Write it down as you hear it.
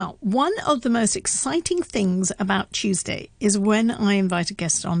One of the most exciting things about Tuesday is when I invite a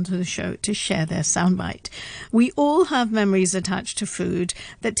guest onto the show to share their soundbite. We all have memories attached to food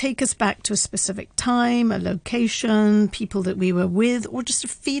that take us back to a specific time, a location, people that we were with, or just a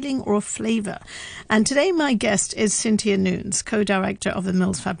feeling or a flavour. And today my guest is Cynthia Nunes, co-director of the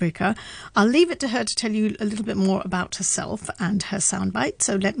Mills Fabrica. I'll leave it to her to tell you a little bit more about herself and her soundbite.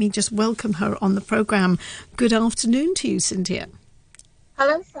 So let me just welcome her on the programme. Good afternoon to you, Cynthia.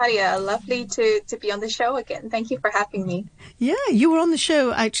 Hello, Sadia. Lovely to be on the show again. Thank you for having me. Yeah, you were on the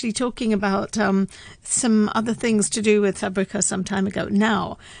show actually talking about some other things to do with Fabrica some time ago.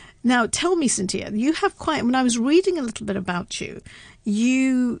 Now, tell me, Cynthia, you have quite. When I was reading a little bit about you,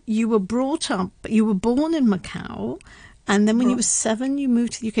 you were brought up. You were born in Macau, and then when you were 7, you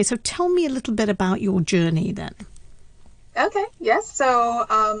moved to the UK. So tell me a little bit about your journey then. Okay, yes. So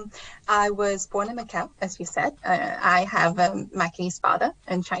I was born in Macau, as you said. I have a Macanese father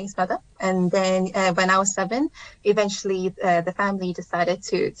and Chinese mother. And then when I was 7, eventually the family decided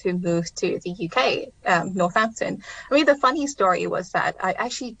to move to the UK, Northampton. I mean, the funny story was that I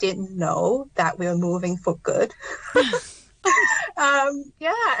actually didn't know that we were moving for good.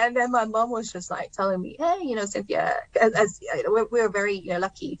 And then my mom was just like telling me, hey, Cynthia, as we're very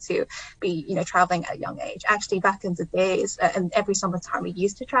lucky to be traveling at a young age. Actually, back in the days, and every summertime we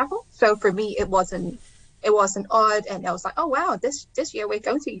used to travel. So for me, it wasn't odd, and I was like, oh wow, this year we're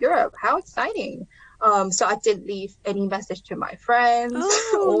going to Europe. How exciting! So I didn't leave any message to my friends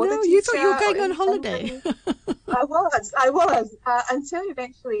or the teacher. You thought you were going on holiday. I was until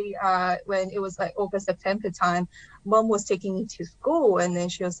eventually when it was like August, September time, Mom was taking me to school, and then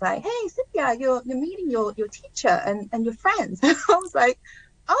she was like, hey, Cynthia, you're meeting your teacher and your friends. I was like,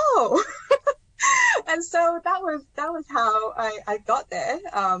 oh. And so that was how I got there.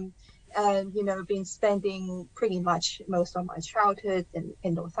 And been spending pretty much most of my childhood in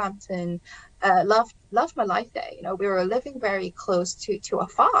Northampton. Loved my life there. We were living very close to a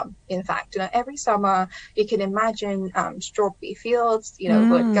farm. In fact, every summer you can imagine strawberry fields.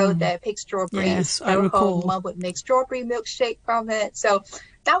 Would go there, pick strawberries, yes, go home. Mom would make strawberry milkshake from it. So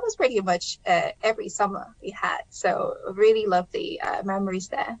that was pretty much every summer we had. So really lovely memories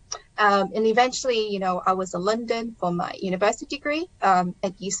there. And eventually, I was in London for my university degree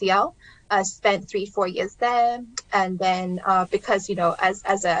at UCL. I spent 3-4 years there. And then because,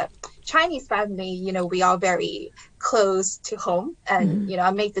 as a Chinese family, we are very close to home. And,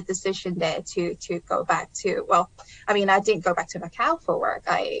 I made the decision there to go back to, I didn't go back to Macau for work.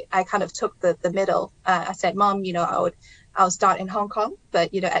 I kind of took the middle. I said, Mom, I'll start in Hong Kong,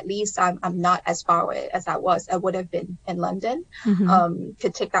 but at least I'm not as far away as I would have been in London.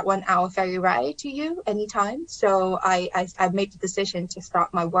 Could take that 1-hour ferry ride to you anytime. So I made the decision to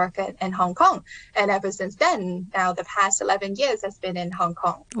start my work in Hong Kong, and ever since then, now the past 11 years has been in Hong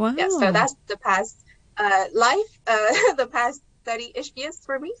Kong. Wow. Yeah, so that's the past life, the past 30-ish years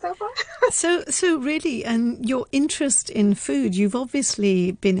for me so far. So really, and your interest in food, you've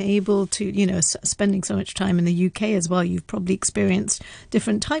obviously been able to, spending so much time in the UK as well, you've probably experienced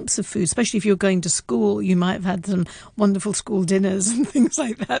different types of food, especially if you're going to school, you might have had some wonderful school dinners and things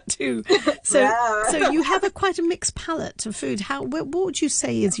like that too. So you have quite a mixed palette of food. What would you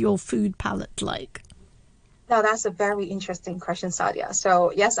say is your food palette like? Now, that's a very interesting question, Sadia.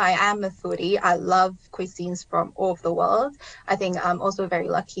 So, yes, I am a foodie. I love cuisines from all over the world. I think I'm also very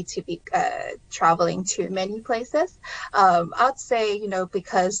lucky to be traveling to many places. I'd say,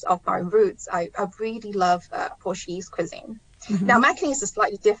 because of my roots, I really love Portuguese cuisine. Now, Macanese is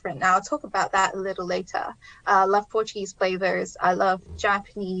slightly different. Now, I'll talk about that a little later. I love Portuguese flavors. I love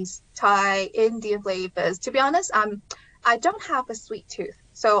Japanese, Thai, Indian flavors. To be honest, I don't have a sweet tooth.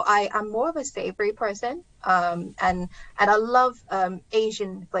 So I'm more of a savory person, and I love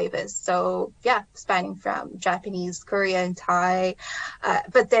Asian flavors. So yeah, spanning from Japanese, Korean, Thai,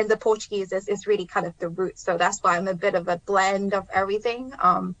 but then the Portuguese is really kind of the root. So that's why I'm a bit of a blend of everything.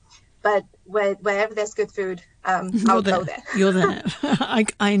 But wherever there's good food, I'll go there. You're there.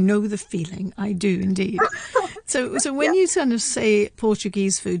 I know the feeling. I do indeed. So when you kind of say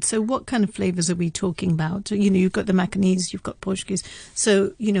Portuguese food, so what kind of flavours are we talking about? You've got the Macanese, you've got Portuguese.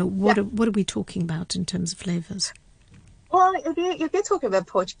 So, what are we talking about in terms of flavours? Well, if you're talking about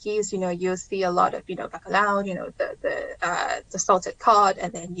Portuguese, you'll see a lot of, bacalhau, the salted cod,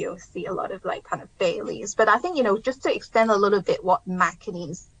 and then you'll see a lot of like kind of Baileys. But I think, just to extend a little bit what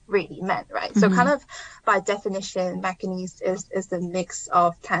Macanese really meant, right? So kind of by definition, Macanese is the mix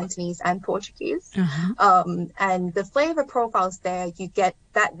of Cantonese and Portuguese. And the flavor profiles there, you get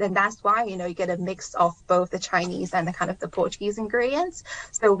that's why, you get a mix of both the Chinese and the kind of the Portuguese ingredients.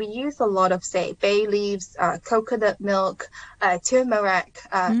 So we use a lot of, say, bay leaves, coconut milk, turmeric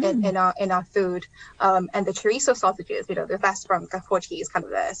in our food, and the chorizo sausages. That's from Portuguese, kind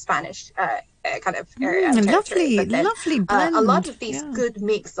of the Spanish kind of area. Lovely, but then, lovely blend. a lot of these good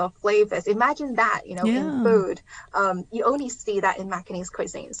mix of flavors. Imagine that, in food. You only see that in Macanese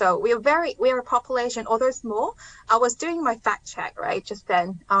cuisine. So we're a population, although small. I was doing my fact check, right, just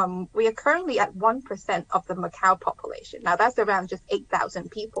then. We are currently at 1% of the Macau population. Now that's around just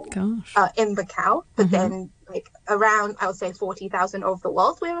 8,000 people in Macau, but then like around, I would say 40,000 over the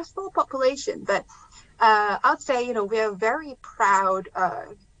world. We're a small population, but I'd say, we are very proud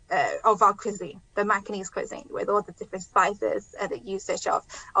of our cuisine, the Macanese cuisine, with all the different spices and the usage of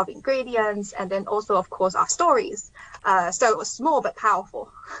ingredients, and then also, of course, our stories. So it was small but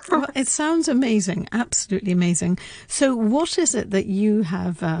powerful. Well, it sounds amazing, absolutely amazing. So what is it that you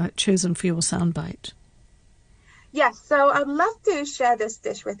have chosen for your soundbite? Yes, so I'd love to share this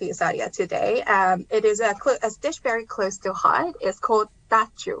dish with you, Sadia, today. It is a dish very close to heart. It's called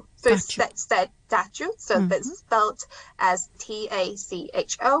tachu. So it's said tachu, so it's spelled as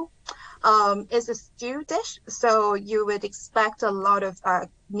Tacho. It's a stew dish, so you would expect a lot of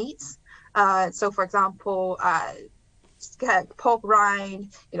meats. So, for example, pork rind,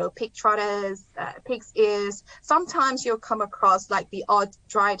 pig trotters, pig's ears. Sometimes you'll come across like the odd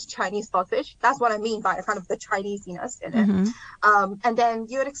dried Chinese sausage. That's what I mean by kind of the Chinesiness in it. And then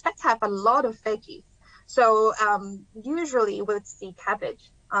you would expect to have a lot of veggies. So usually we would see cabbage.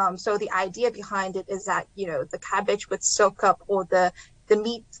 So the idea behind it is that, the cabbage would soak up all the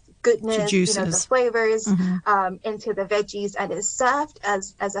meat goodness, the flavors into the veggies, and it's served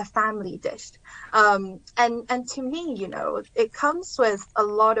as a family dish. And to me, it comes with a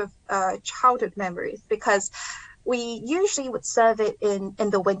lot of childhood memories, because we usually would serve it in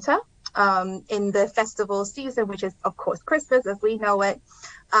the winter, in the festival season, which is, of course, Christmas as we know it.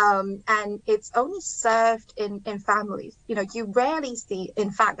 And it's only served in families. You rarely see,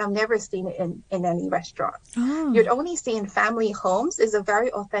 in fact, I've never seen it in any restaurant. You'd only see in family homes. Is a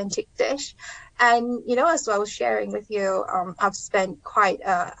very authentic dish. And, as I was sharing with you, I've spent quite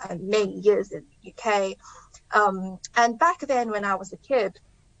many years in the UK. And back then when I was a kid,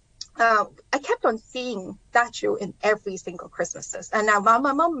 I kept on seeing tachu in every single Christmases. And now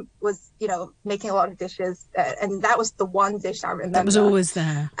my mom was, making a lot of dishes, and that was the one dish I remember. That was always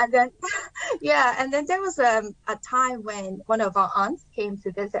there. And then, and then there was a time when one of our aunts came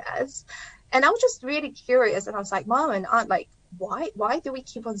to visit us, and I was just really curious. And I was like, Mom and Aunt, like, why do we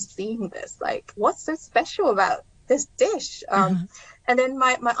keep on seeing this? Like, what's so special about this dish? And then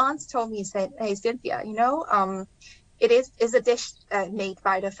my aunts told me, said, hey, Cynthia, it is a dish made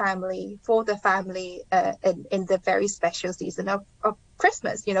by the family, for the family, in the very special season of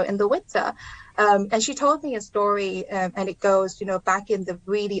Christmas, in the winter. And she told me a story, and it goes, back in the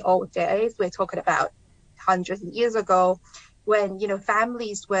really old days. We're talking about hundreds of years ago, when,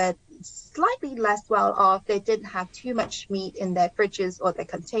 families were slightly less well off. They didn't have too much meat in their fridges or their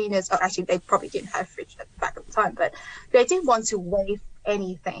containers. Or actually, they probably didn't have fridge at the back of the time, but they didn't want to waste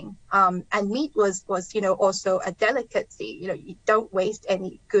anything. And meat was also a delicacy. You don't waste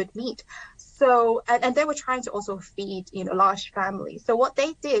any good meat. So, and they were trying to also feed, large families. So what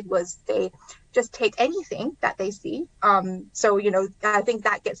they did was they just take anything that they see. So, I think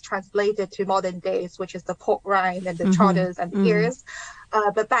that gets translated to modern days, which is the pork rind and the trotters and the ears.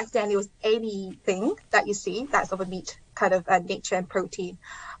 But back then it was anything that you see that's of a meat kind of nature and protein.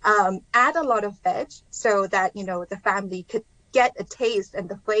 Add a lot of veg so that, the family could get a taste and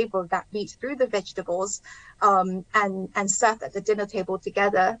the flavor of that meat through the vegetables, and serve at the dinner table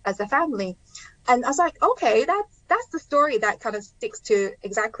together as a family. And I was like, okay, that's the story that kind of sticks to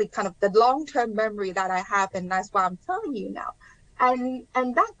exactly kind of the long-term memory that I have, and that's why I'm telling you now. And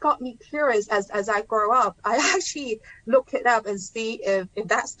that got me curious as I grow up. I actually looked it up and see if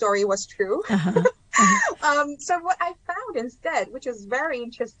that story was true. So what I found instead, which is very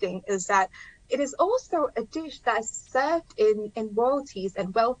interesting, is that it is also a dish that's served in royalties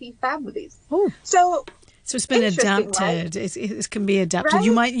and wealthy families. So it's been adapted. Right? It can be adapted. Right?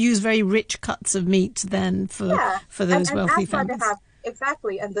 You might use very rich cuts of meat then for those wealthy families.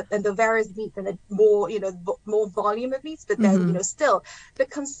 Exactly, and the various meats and the more more volume of meats, but then still the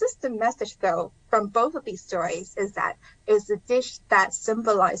consistent message though from both of these stories is that it's a dish that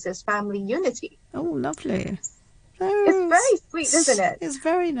symbolizes family unity. Oh, lovely! It's very sweet, isn't it? It's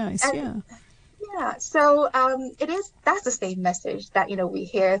very nice, Yeah, so that's the same message that we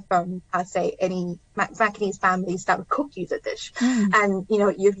hear from, I'd say, any Macanese families that would cook you the dish. And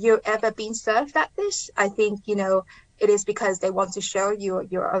if you've ever been served that dish, I think it is because they want to show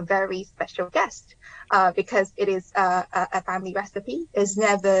you're a very special guest, because it is a family recipe. It's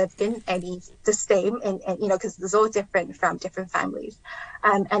never been the same, and because it's all different from different families,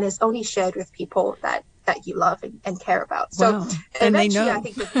 and it's only shared with people that you love and care about. So wow. And they eventually, I know.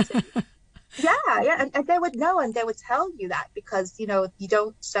 think yeah, yeah, and they would know, and they would tell you that, because you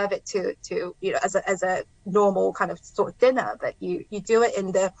don't serve it to as a normal kind of sort of dinner, but you do it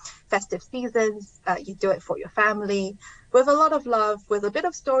in the festive seasons. You do it for your family with a lot of love, with a bit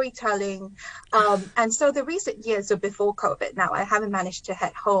of storytelling, and so the recent years, so before COVID, now I haven't managed to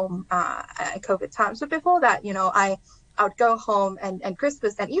head home at COVID time. So before that, I would go home, and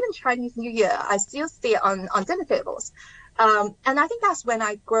Christmas and even Chinese New Year, I still see it on dinner tables. And I think that's when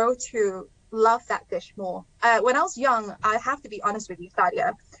I grow to love that dish more. When I was young, I have to be honest with you,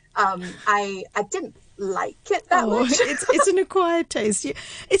 Sadia, I didn't like it that Oh, much. it's an acquired taste.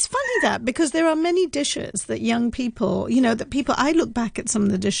 It's funny that, because there are many dishes that young people, I look back at some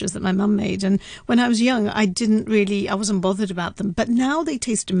of the dishes that my mum made, and when I was young, I wasn't bothered about them. But now they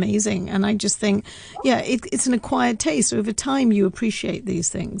taste amazing, and I just think, yeah, it's an acquired taste. Over time, you appreciate these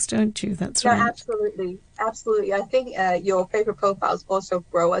things, don't you? That's No, right. absolutely, absolutely. I think your favorite profiles also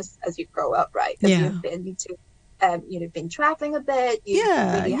grow as you grow up, right? Because Yeah. you've been into you've been traveling a bit, you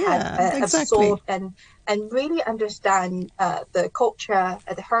Yeah, really had yeah, exactly. absorbed and really understand the culture,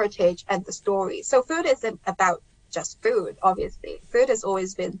 the heritage, and the story. So food isn't about just food, obviously. Food has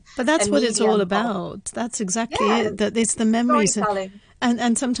always been But a that's what it's all medium of, about. That's exactly yeah, it. That it's the memories, storytelling.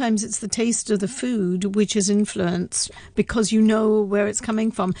 and sometimes it's the taste of the food which is influenced because you know where it's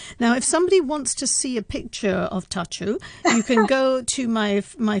coming from. Now, if somebody wants to see a picture of Tachu, you can go to my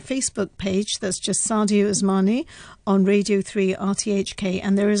Facebook page. That's just Sadia Usmani on Radio 3 RTHK,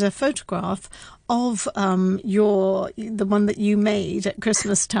 and there is a photograph of the one that you made at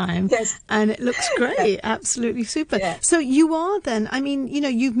Christmas time, Yes. and it looks great, absolutely super. Yeah. So you are then, I mean,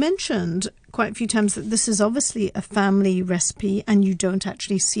 you've mentioned quite a few times that this is obviously a family recipe, and you don't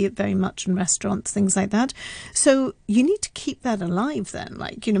actually see it very much in restaurants, things like that. So you need to keep that alive then.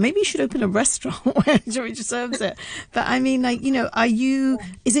 Like, maybe you should open a restaurant which serves it. But I mean, like,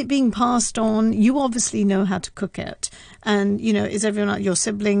 is it being passed on? You obviously know how to cook it. And, is everyone, your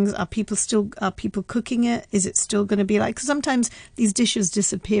siblings, are people cooking it? Is it still going to be like, because sometimes these dishes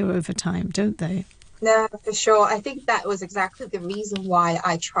disappear over time, don't they? No, for sure. I think that was exactly the reason why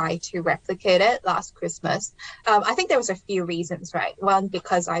I tried to replicate it last Christmas. I think there was a few reasons, right? One,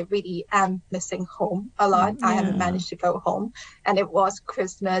 because I really am missing home a lot. I haven't Yeah. managed to go home, and it was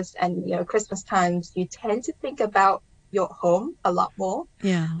Christmas, and Christmas times you tend to think about your home a lot more.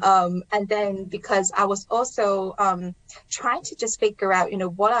 Yeah. And then because I was also trying to just figure out,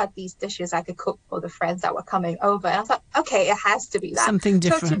 what are these dishes I could cook for the friends that were coming over. And I thought, okay, it has to be that. Something So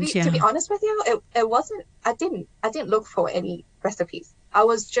to different, be yeah. honest with you, it wasn't. I didn't look for any recipes. I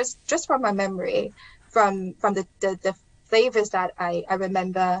was just from my memory, from the flavors that I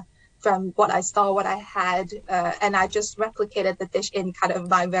remember, from what I saw, what I had, and I just replicated the dish in kind of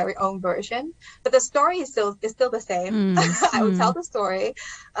my very own version. But the story is still the same. I would tell the story,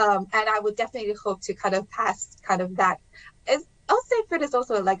 and I would definitely hope to kind of pass kind of that. I'll say food is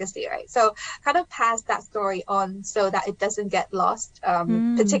also a legacy, right? So kind of pass that story on so that it doesn't get lost,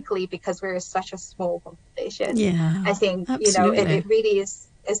 particularly because we're such a small population. I Yeah, think, absolutely. it really is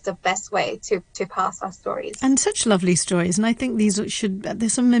the best way to pass our stories. And such lovely stories. And I think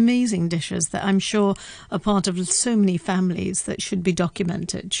there's some amazing dishes that I'm sure are part of so many families that should be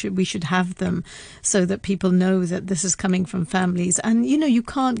documented. We should have them so that people know that this is coming from families. And, you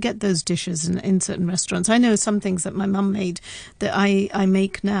can't get those dishes in certain restaurants. I know some things that my mum made that I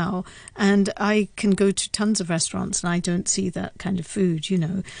make now, and I can go to tons of restaurants and I don't see that kind of food,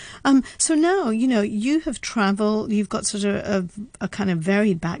 So now, you have traveled, you've got sort of a kind of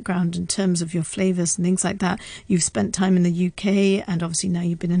varied background in terms of your flavors and things like that. You've spent time in the UK, and obviously now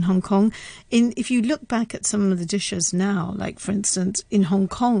you've been in Hong Kong. If you look back at some of the dishes now, like for instance in Hong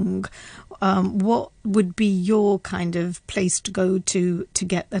Kong, what would be your kind of place to go to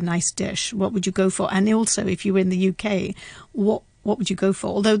get a nice dish? What would you go for? And also, if you were in the UK, what would you go for?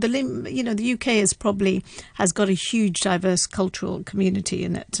 Although the UK has got a huge diverse cultural community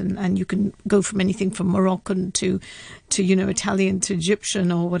in it, and you can go from anything from Moroccan to Italian to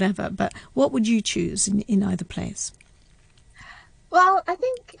Egyptian or whatever. But what would you choose in either place? Well, I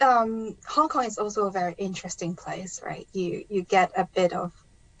think Hong Kong is also a very interesting place, right? You get a bit of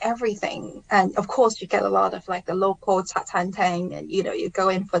everything, and of course you get a lot of like the local tat tan tang, and you go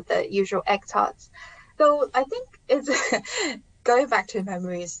in for the usual egg tarts. So I think it's going back to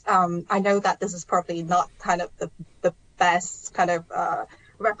memories. I know that this is probably not kind of the best kind of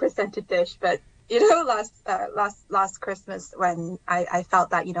represented dish, but last Christmas when I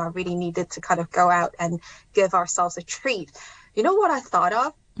felt that, I really needed to kind of go out and give ourselves a treat. You know what I thought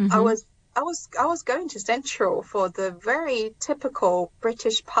of? Mm-hmm. I was going to Central for the very typical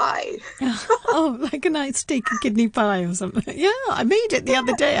British pie. Oh, like a nice steak and kidney pie or something. Yeah, I made it the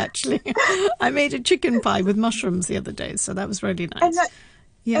other day, actually. I made a chicken pie with mushrooms the other day, so that was really nice.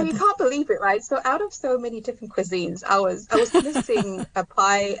 And you can't believe it, right? So out of so many different cuisines, I was missing a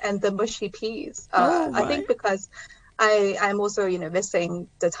pie and the mushy peas. Right. I think because I'm also, missing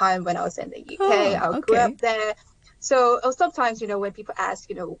the time when I was in the UK. I grew up there. So sometimes, when people ask,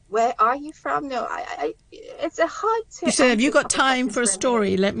 where are you from? No, it's a hard to. You said, have you got time for a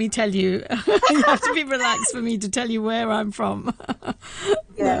story? Let me tell you. You have to be relaxed for me to tell you where I'm from.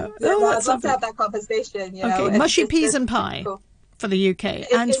 Yeah, I'd love to have that conversation. Okay, mushy peas and pie for the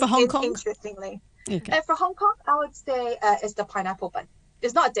UK. And for Hong Kong? Interestingly. Okay. For Hong Kong, I would say it's the pineapple bun.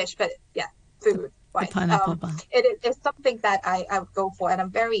 It's not a dish, but yeah, food. Right. The pineapple bun. It's something that I would go for, and I'm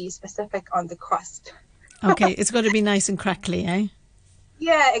very specific on the crust. Okay, it's got to be nice and crackly, eh?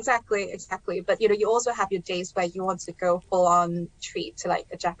 Yeah, exactly. But you also have your days where you want to go full on treat to like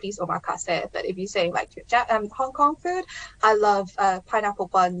a Japanese omakase. But if you say like Hong Kong food, I love pineapple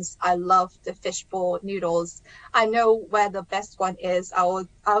buns. I love the fishball noodles. I know where the best one is. I'll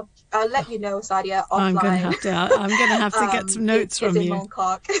let you know, Sadia, offline. I'm gonna have to get some notes from you. Mong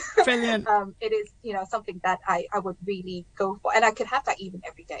Kok. Brilliant. It is something that I would really go for, and I could have that even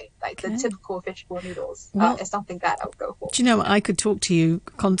every day. Like the typical fishball noodles is something that I would go for. Do you know what? I could talk to you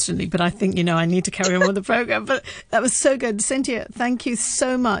constantly, but I think I need to carry on with the program. But that was so good. Cynthia, thank you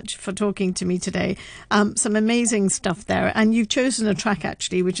so much for talking to me today. Some amazing stuff there, and you've chosen a track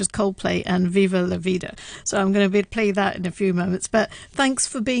actually, which is Coldplay and Viva La Vida. So I'm going to play that in a few moments. But thanks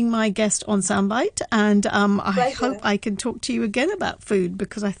for being my guest on Soundbite, and I hope I can talk to you again about food,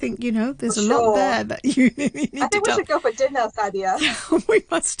 because I think there's a lot there that you need to. I think we should go for dinner, Sadia. We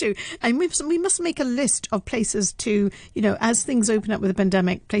must do, and we must make a list of places to as things open up with the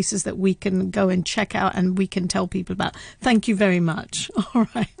pandemic, places that we can go and check out and we can tell people about. Thank you very much. All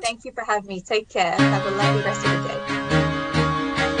right. Thank you for having me. Take care. Have a lovely rest of the day.